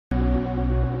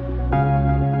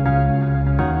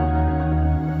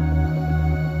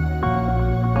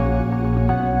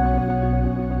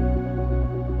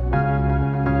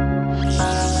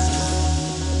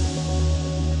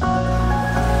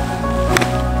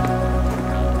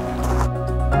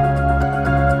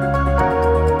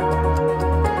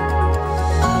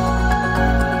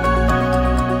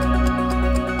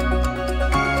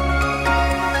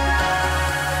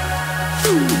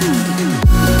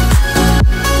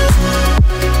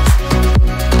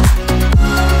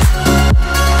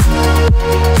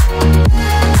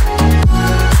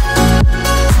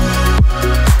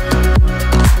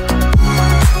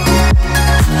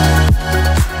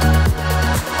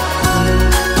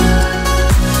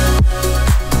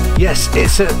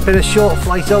Yes, it's been a short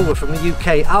flight over from the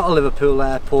UK out of Liverpool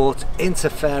Airport into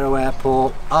Faro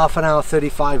Airport, half an hour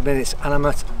 35 minutes, and I'm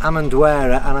at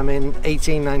Amendoira and I'm in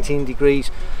 18-19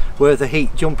 degrees worth of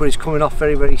heat. Jumper is coming off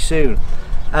very soon.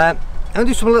 I'm going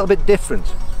to do something a little bit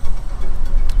different.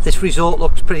 This resort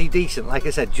looks pretty decent. Like I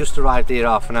said, just arrived here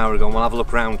half an hour ago and we'll have a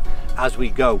look around as we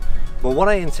go. But what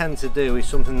I intend to do is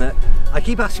something that I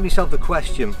keep asking myself the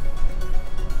question.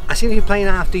 I seem to be playing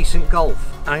half decent golf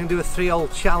and I can do a 3-hole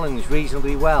challenge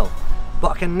reasonably well,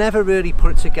 but I can never really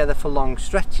put it together for long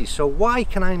stretches. So why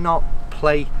can I not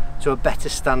play to a better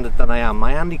standard than I am?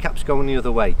 My handicap's going the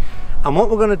other way. And what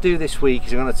we're going to do this week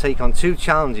is we're going to take on 2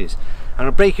 challenges. I'm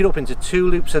going to break it up into 2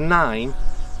 loops of 9,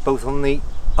 both on the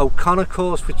O'Connor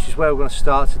course, which is where we're going to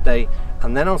start today,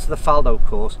 and then onto the Faldo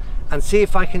course, and see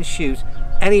if I can shoot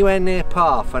anywhere near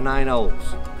par for 9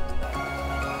 holes.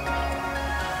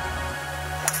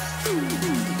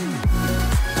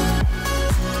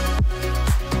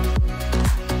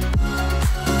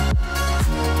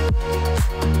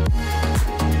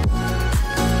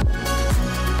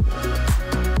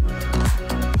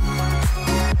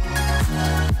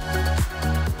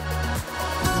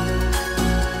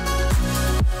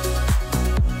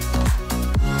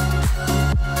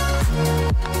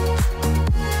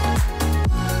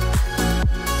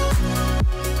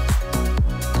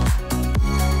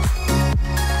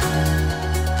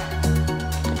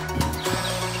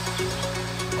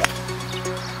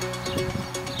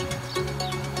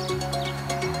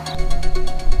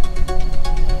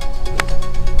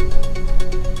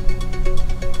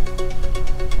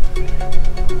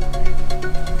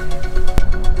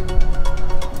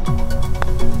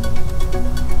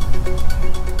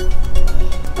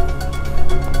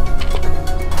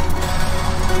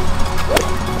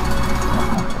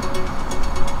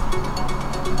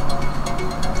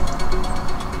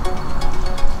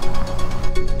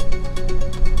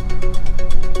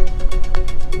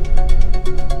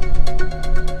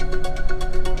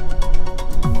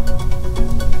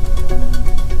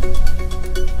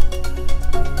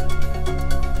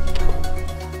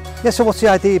 Yeah, so what's the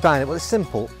idea behind it? Well, it's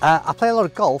simple. I play a lot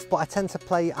of golf, but I tend to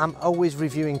play, I'm always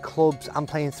reviewing clubs, I'm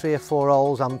playing 3 or 4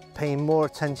 holes, I'm paying more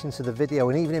attention to the video,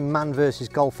 and even in Man versus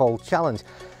Golf Hole Challenge,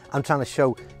 I'm trying to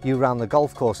show you around the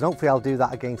golf course, and hopefully I'll do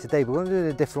that again today, but we're going to do it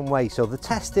in a different way. So the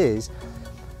test is,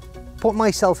 put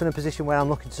myself in a position where I'm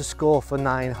looking to score for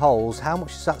 9 holes, how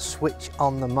much does that switch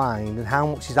on the mind, and how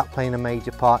much is that playing a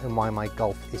major part in why my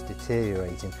golf is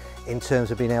deteriorating, in terms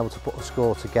of being able to put a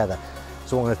score together.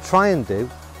 So what I'm going to try and do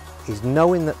is,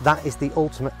 knowing that that is the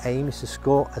ultimate aim, is to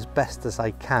score as best as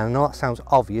I can. I know that sounds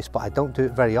obvious, but I don't do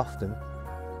it very often.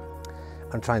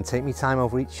 I'm trying to take my time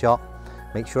over each shot,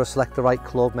 make sure I select the right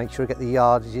club, make sure I get the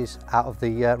yardages out of the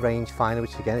rangefinder,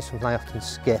 which again is something I often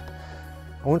skip.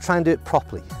 I want to try and do it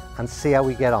properly and see how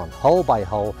we get on, hole by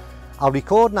hole. I'll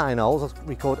record 9 holes, I'll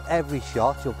record every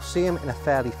shot, you'll see them in a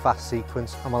fairly fast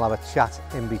sequence, and we'll have a chat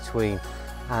in between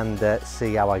and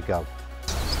see how I go.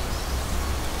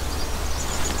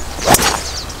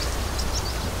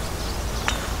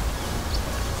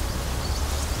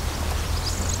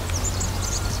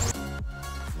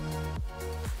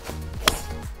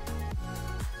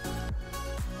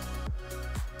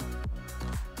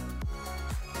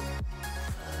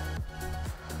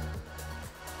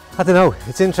 I don't know,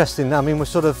 it's interesting. I mean, we're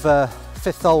sort of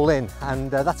 5th hole in,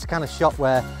 and that's the kind of shot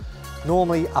where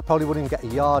normally I probably wouldn't get a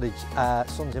yardage.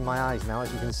 Sun's in my eyes now,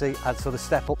 as you can see. I'd sort of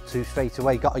step up to straight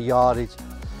away, got a yardage,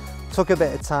 took a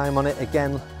bit of time on it,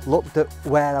 again looked at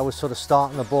where I was sort of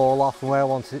starting the ball off and where I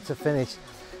wanted it to finish,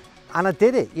 and I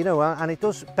did it, you know. And it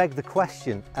does beg the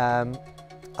question. I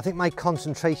think my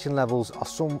concentration levels are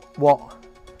somewhat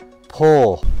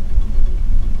poor.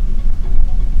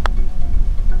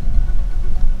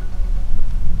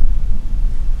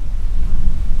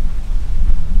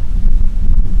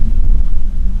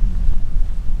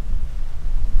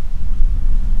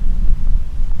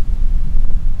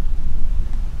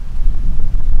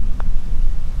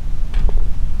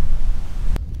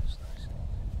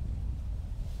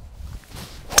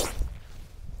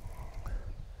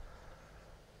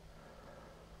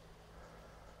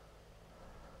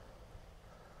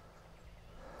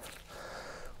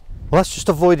 Well, that's just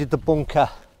avoided the bunker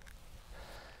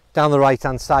down the right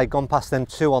hand side, gone past them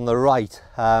 2 on the right.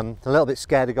 A little bit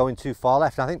scared of going too far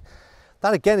left. And I think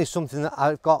that again is something that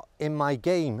I've got in my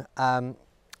game. I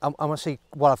want to see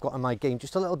what I've got in my game,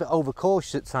 just a little bit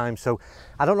overcautious at times. So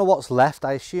I don't know what's left.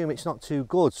 I assume it's not too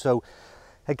good. So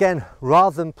again,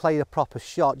 rather than play a proper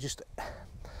shot, just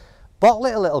bottle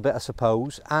it a little bit, I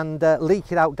suppose, and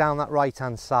leak it out down that right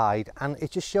hand side. And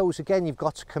it just shows again, you've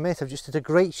got to commit. I've just did a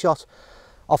great shot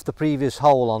off the previous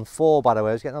hole on 4, by the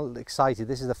way. I was getting a little excited.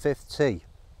 This is the 5th tee.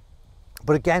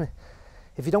 But again,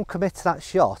 if you don't commit to that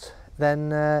shot,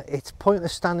 then it's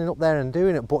pointless standing up there and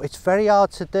doing it. But it's very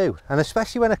hard to do, and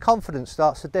especially when a confidence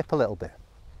starts to dip a little bit.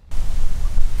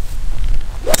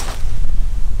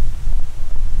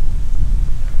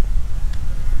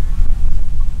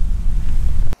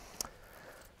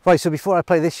 Right, so before I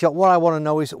play this shot, what I want to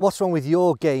know is what's wrong with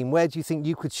your game? Where do you think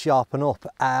you could sharpen up?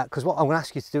 Because what I'm going to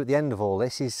ask you to do at the end of all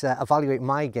this is evaluate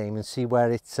my game and see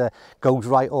where it goes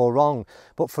right or wrong.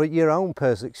 But for your own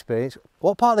personal experience,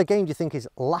 what part of the game do you think is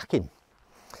lacking?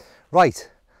 Right,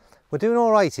 we're doing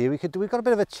all right here. We've got a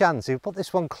bit of a chance. If we put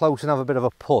this one close and have a bit of a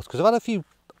putt, because I've had a few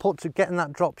putts of getting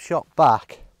that drop shot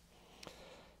back.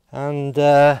 And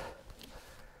this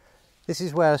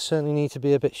is where I certainly need to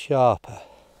be a bit sharper.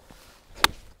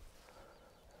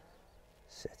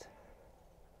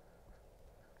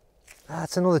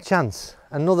 That's another chance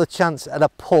at a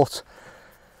putt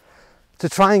to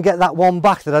try and get that one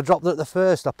back that I dropped at the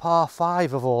first, a par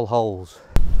 5 of all holes.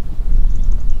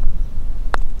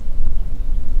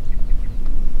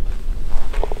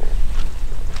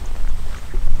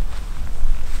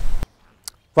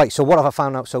 Right, so what have I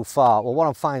found out so far? Well, what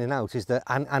I'm finding out is that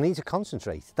I need to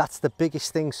concentrate. That's the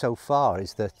biggest thing so far,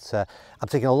 is that I'm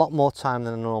taking a lot more time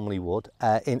than I normally would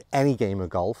in any game of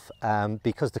golf.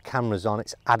 Because the camera's on,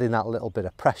 it's adding that little bit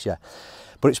of pressure.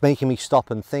 But it's making me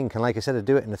stop and think. And like I said, I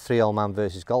do it in a 3-hole man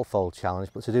versus golf hole challenge,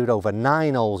 but to do it over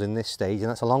 9 holes in this stage, and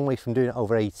that's a long way from doing it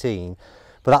over 18.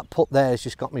 But that putt there has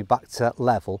just got me back to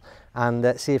level,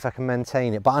 and see if I can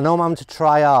maintain it. But I know I'm having to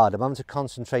try hard, I'm having to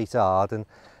concentrate hard, and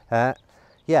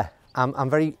yeah, I'm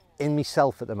very in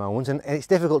myself at the moment, and it's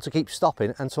difficult to keep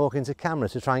stopping and talking to camera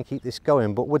to try and keep this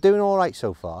going, but we're doing all right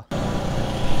so far.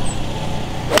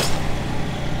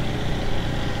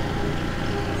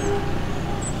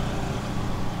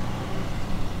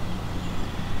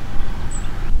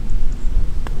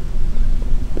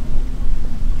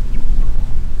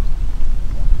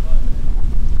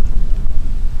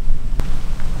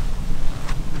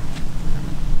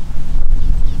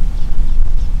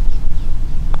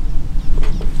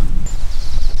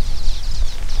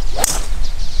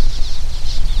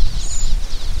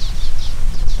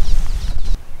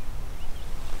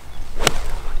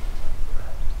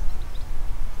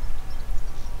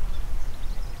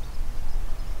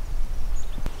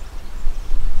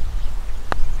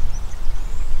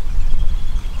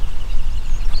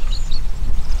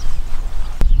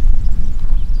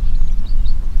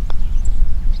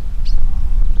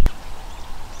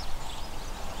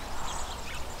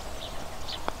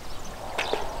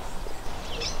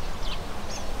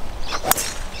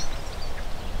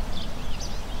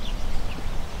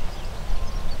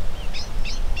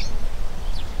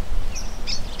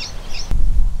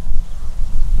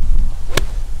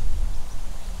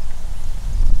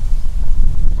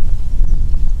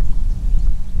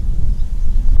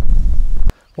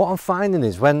 What I'm finding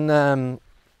is when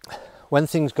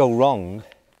things go wrong,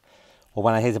 or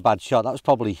when I hit a bad shot,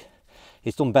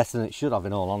 it's done better than it should have,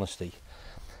 in all honesty.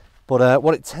 But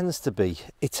what it tends to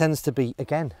be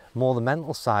again more the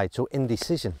mental side, so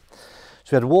indecision.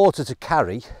 So we had water to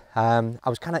carry. I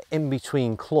was kind of in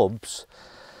between clubs,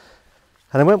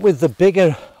 and I went with the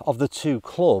bigger of the 2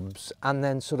 clubs, and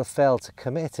then sort of failed to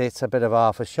commit. It's a bit of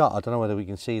half a shot. I don't know whether we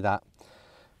can see that,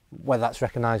 whether that's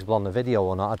recognisable on the video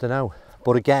or not. I don't know.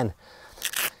 But again,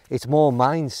 it's more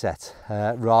mindset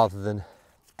rather than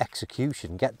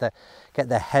execution. Get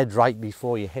the head right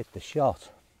before you hit the shot.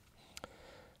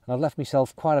 And I've left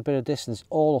myself quite a bit of distance,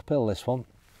 all uphill this one.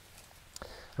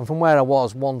 And from where I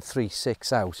was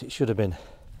 136 out, it should have been,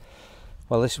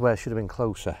 well, this is where it should have been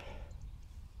closer.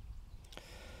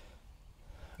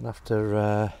 And after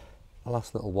a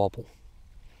last little wobble.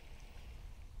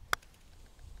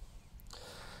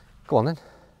 Go on then.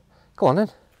 Go on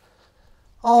then.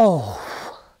 Oh,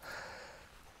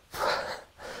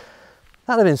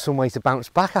 that'd have been some way to bounce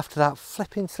back after that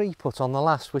flipping 3-putt on the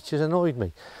last, which has annoyed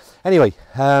me. Anyway,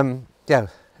 yeah, it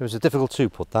was a difficult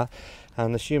 2-putt that,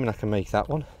 and assuming I can make that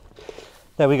one.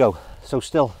 There we go. So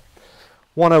still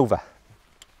 1 over.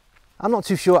 I'm not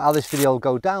too sure how this video will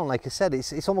go down. Like I said,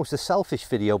 it's almost a selfish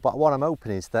video, but what I'm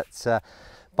hoping is that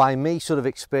by me sort of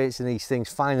experiencing these things,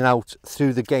 finding out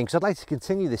through the game, because I'd like to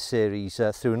continue this series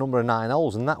through a number of 9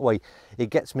 holes, and that way it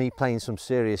gets me playing some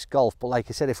serious golf. But like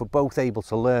I said, if we're both able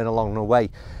to learn along the way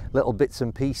little bits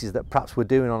and pieces that perhaps we're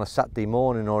doing on a Saturday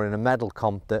morning or in a medal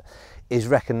comp that is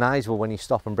recognisable when you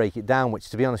stop and break it down, which,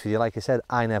 to be honest with you, like I said,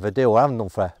 I never do, or I haven't done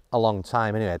for a long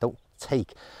time anyway. I don't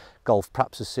take golf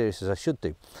perhaps as serious as I should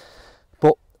do.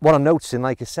 But what I'm noticing,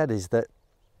 like I said, is that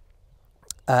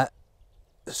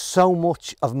so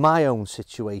much of my own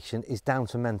situation is down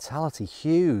to mentality.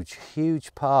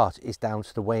 Huge part is down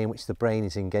to the way in which the brain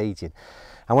is engaging.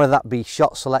 And whether that be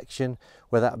shot selection,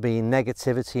 whether that be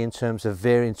negativity in terms of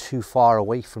veering too far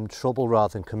away from trouble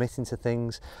rather than committing to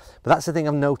things. But that's the thing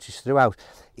I've noticed throughout,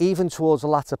 even towards the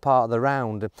latter part of the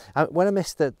round. When I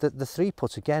missed the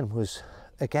 3-putt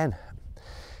again,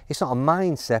 it's not a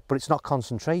mindset, but it's not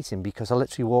concentrating, because I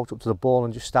literally walked up to the ball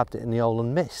and just stabbed it in the hole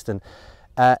and missed. And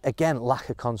again, lack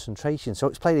of concentration. So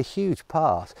it's played a huge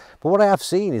part. But what I have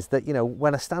seen is that, you know,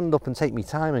 when I stand up and take my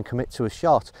time and commit to a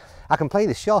shot, I can play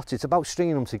the shot. It's about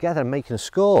stringing them together and making a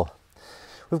score.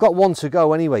 We've got one to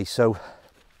go anyway, so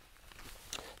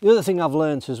the other thing I've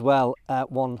learned as well,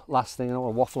 one last thing, I don't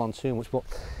want to waffle on too much, but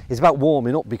it's about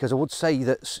warming up, because I would say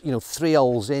that, you know, 3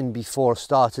 holes in before I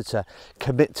started to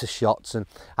commit to shots, and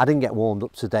I didn't get warmed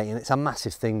up today, and it's a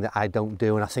massive thing that I don't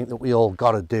do, and I think that we all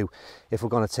got to do if we're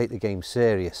going to take the game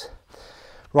serious.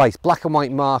 Right, black and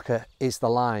white marker is the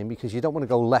line, because you don't want to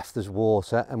go left as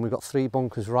water, and we've got 3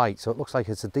 bunkers right, so it looks like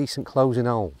it's a decent closing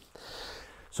hole.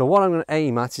 So what I'm going to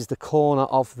aim at is the corner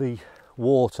of the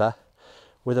water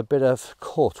with a bit of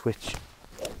cut, which,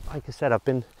 like I said, I've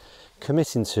been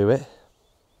committing to it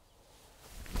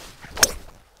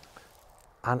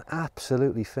and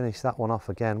absolutely finished that one off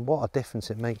again. What a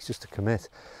difference it makes just to commit.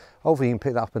 Hopefully you can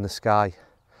pick that up in the sky.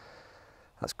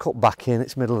 That's cut back in,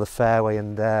 it's middle of the fairway,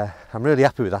 and I'm really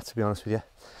happy with that, to be honest with you.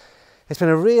 It's been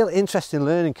a real interesting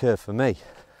learning curve for me.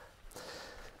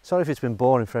 Sorry if it's been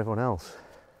boring for everyone else.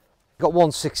 Got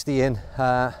 160 in,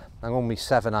 I'm on my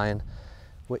 7-iron,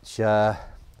 which it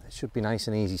should be nice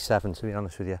and easy 7, to be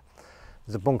honest with you.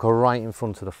 There's a bunker right in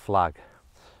front of the flag.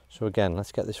 So again,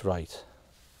 let's get this right.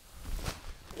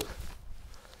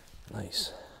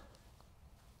 Nice.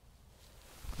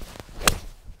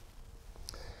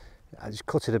 I just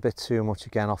cut it a bit too much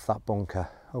again off that bunker.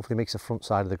 Hopefully it makes the front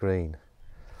side of the green.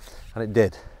 And it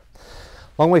did.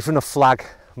 Long way from the flag,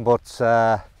 but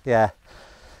yeah,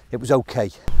 it was okay.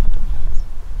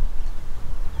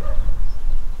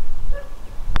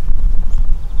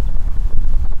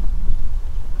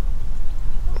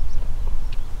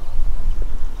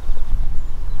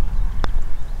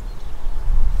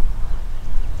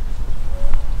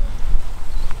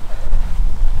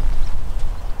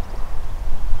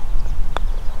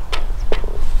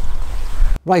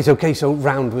 Right, okay, so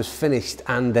round was finished,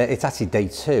 and it's actually day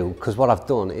 2, because what I've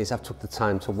done is I've took the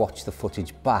time to watch the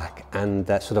footage back and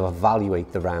sort of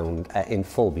evaluate the round in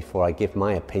full before I give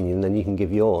my opinion, and you can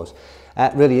give yours.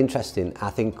 Really interesting. I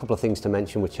think a couple of things to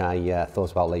mention which I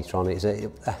thought about later on is a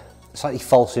slightly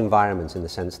false environment, in the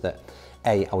sense that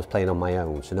I was playing on my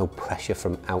own, so no pressure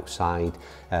from outside,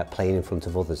 playing in front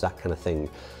of others, that kind of thing.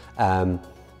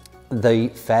 The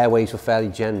fairways were fairly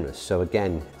generous, so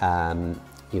again,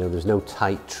 you know, there's no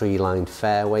tight tree-lined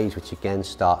fairways, which again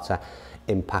start to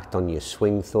impact on your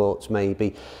swing thoughts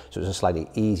maybe. So it's a slightly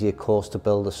easier course to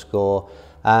build a score.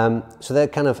 So they're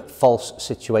kind of false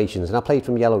situations. And I played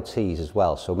from yellow tees as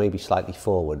well, so maybe slightly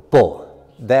forward. But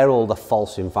they're all the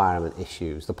false environment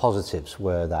issues. The positives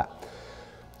were that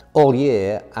all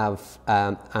year, and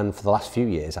for the last few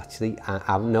years actually,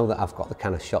 I know that I've got the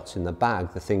kind of shots in the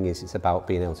bag. The thing is, it's about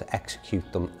being able to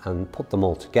execute them and put them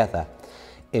all together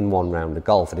in one round of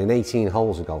golf, and in 18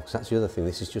 holes of golf, because that's the other thing,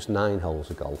 this is just 9 holes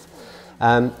of golf.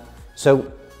 So,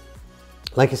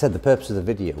 like I said, the purpose of the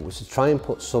video was to try and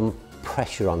put some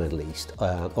pressure on at least,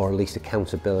 or at least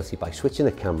accountability, by switching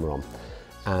the camera on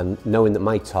and knowing that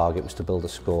my target was to build a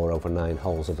score over 9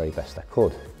 holes the very best I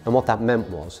could. And what that meant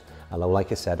was, although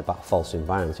like I said about false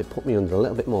environments, it put me under a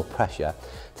little bit more pressure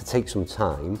to take some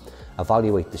time,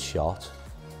 evaluate the shot,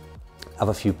 have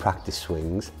a few practice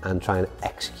swings and try and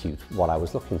execute what I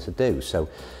was looking to do. So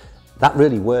that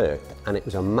really worked, and it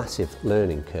was a massive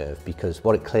learning curve, because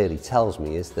what it clearly tells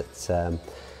me is that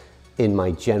in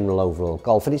my general overall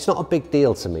golf, and it's not a big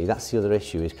deal to me, that's the other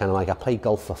issue, is kind of like I play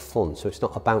golf for fun, so it's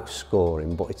not about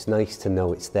scoring, but it's nice to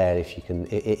know it's there if you can,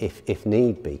 if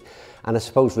need be. And I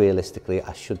suppose realistically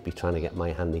I should be trying to get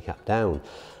my handicap down.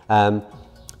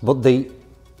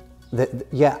 But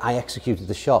yeah, I executed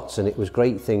the shots, and it was a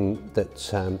great thing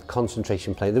that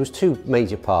concentration played. There was 2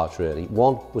 major parts really.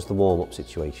 One was the warm-up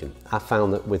situation. I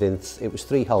found that within, it was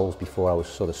 3 holes before I was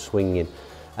sort of swinging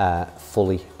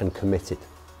fully and committed.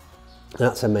 And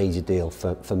that's a major deal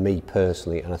for me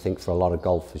personally, and I think for a lot of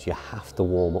golfers. You have to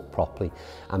warm up properly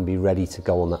and be ready to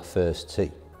go on that first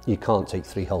tee. You can't take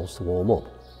 3 holes to warm up.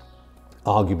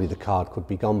 Arguably the card could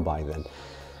be gone by then.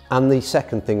 And the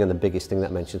second thing, and the biggest thing that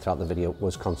I mentioned throughout the video,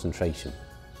 was concentration.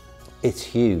 It's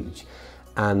huge,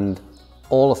 and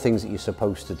all the things that you're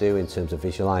supposed to do in terms of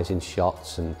visualizing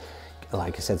shots and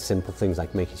like I said, simple things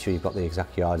like making sure you've got the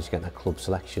exact yardage, getting that club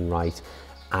selection right,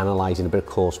 analysing a bit of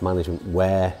course management,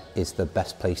 where is the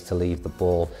best place to leave the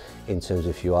ball in terms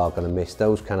of if you are going to miss,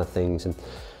 those kind of things. And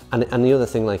the other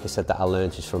thing, like I said, that I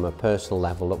learned is from a personal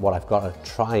level, that what I've got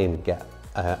to try and get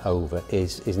over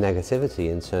is negativity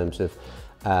in terms of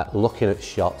looking at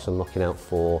shots and looking out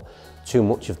for too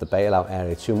much of the bailout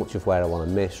area, too much of where I want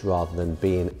to miss, rather than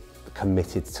being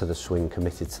committed to the swing,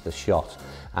 committed to the shot.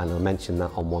 And I mentioned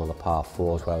that on one of the par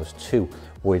fours where I was too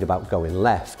worried about going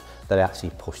left that I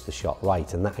actually pushed the shot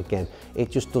right, and that again,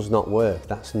 it just does not work.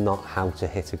 That's not how to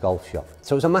hit a golf shot.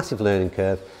 So it was a massive learning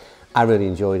curve. I really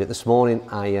enjoyed it. This morning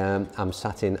I'm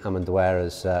sat in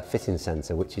Amendoira's fitting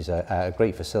centre, which is a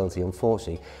great facility.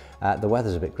 Unfortunately, the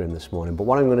weather's a bit grim this morning, but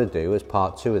what I'm going to do as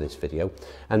part 2 of this video,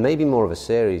 and maybe more of a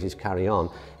series is carry on,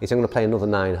 is I'm going to play another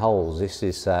 9 holes. This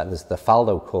is there's the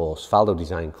Faldo course, Faldo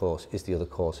design course is the other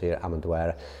course here at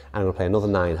Amendoira. I'm going to play another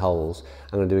 9 holes.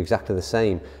 I'm going to do exactly the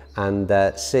same and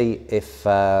see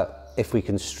if we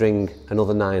can string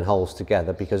another 9 holes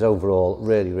together, because overall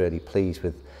really pleased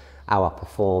with how I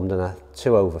performed, and a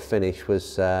 2-over finish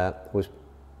was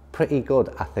pretty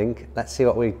good, I think. Let's see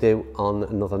what we do on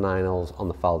another 9 holes on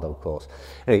the Faldo course.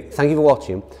 Anyway, thank you for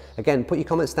watching. Again, put your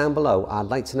comments down below. I'd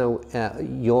like to know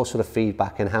your sort of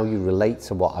feedback and how you relate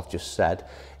to what I've just said.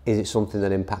 Is it something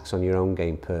that impacts on your own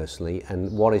game personally?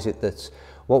 And what is it that's,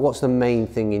 what's the main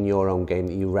thing in your own game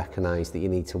that you recognise that you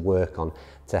need to work on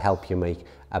to help you make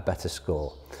a better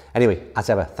score? Anyway, as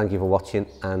ever, thank you for watching,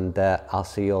 and I'll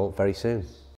see you all very soon.